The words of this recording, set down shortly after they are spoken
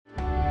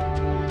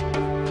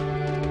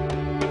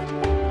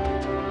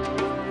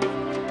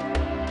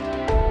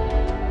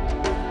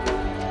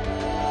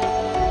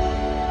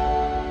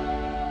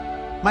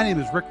My name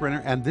is Rick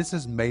Renner, and this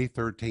is May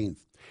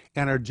 13th.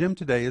 And our gem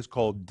today is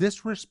called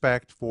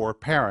Disrespect for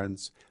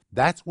Parents.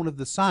 That's one of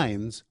the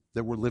signs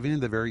that we're living in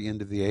the very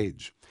end of the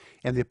age.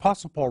 And the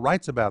Apostle Paul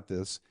writes about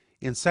this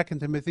in 2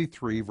 Timothy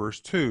 3, verse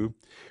 2,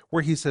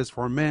 where he says,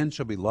 "For men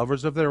shall be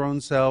lovers of their own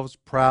selves,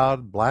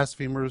 proud,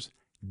 blasphemers,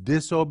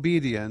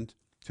 disobedient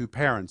to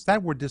parents."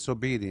 That word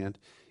disobedient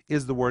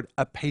is the word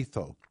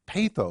apatho.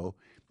 Patho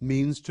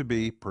means to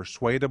be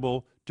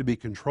persuadable, to be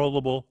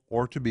controllable,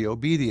 or to be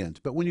obedient.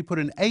 But when you put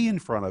an A in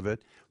front of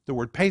it, the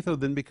word patho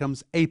then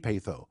becomes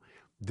apatho.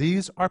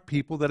 These are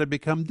people that have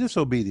become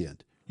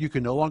disobedient. You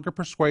can no longer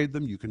persuade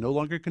them. You can no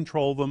longer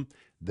control them.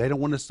 They don't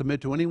want to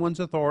submit to anyone's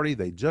authority.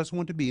 They just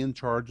want to be in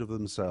charge of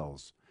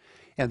themselves.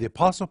 And the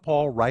Apostle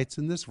Paul writes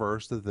in this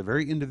verse that at the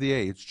very end of the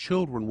age,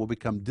 children will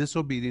become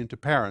disobedient to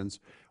parents,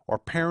 or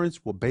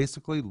parents will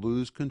basically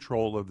lose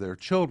control of their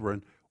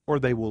children, or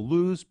they will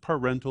lose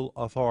parental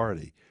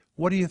authority.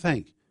 What do you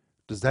think?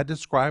 Does that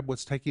describe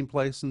what's taking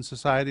place in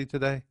society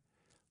today?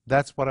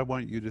 That's what I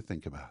want you to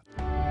think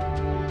about.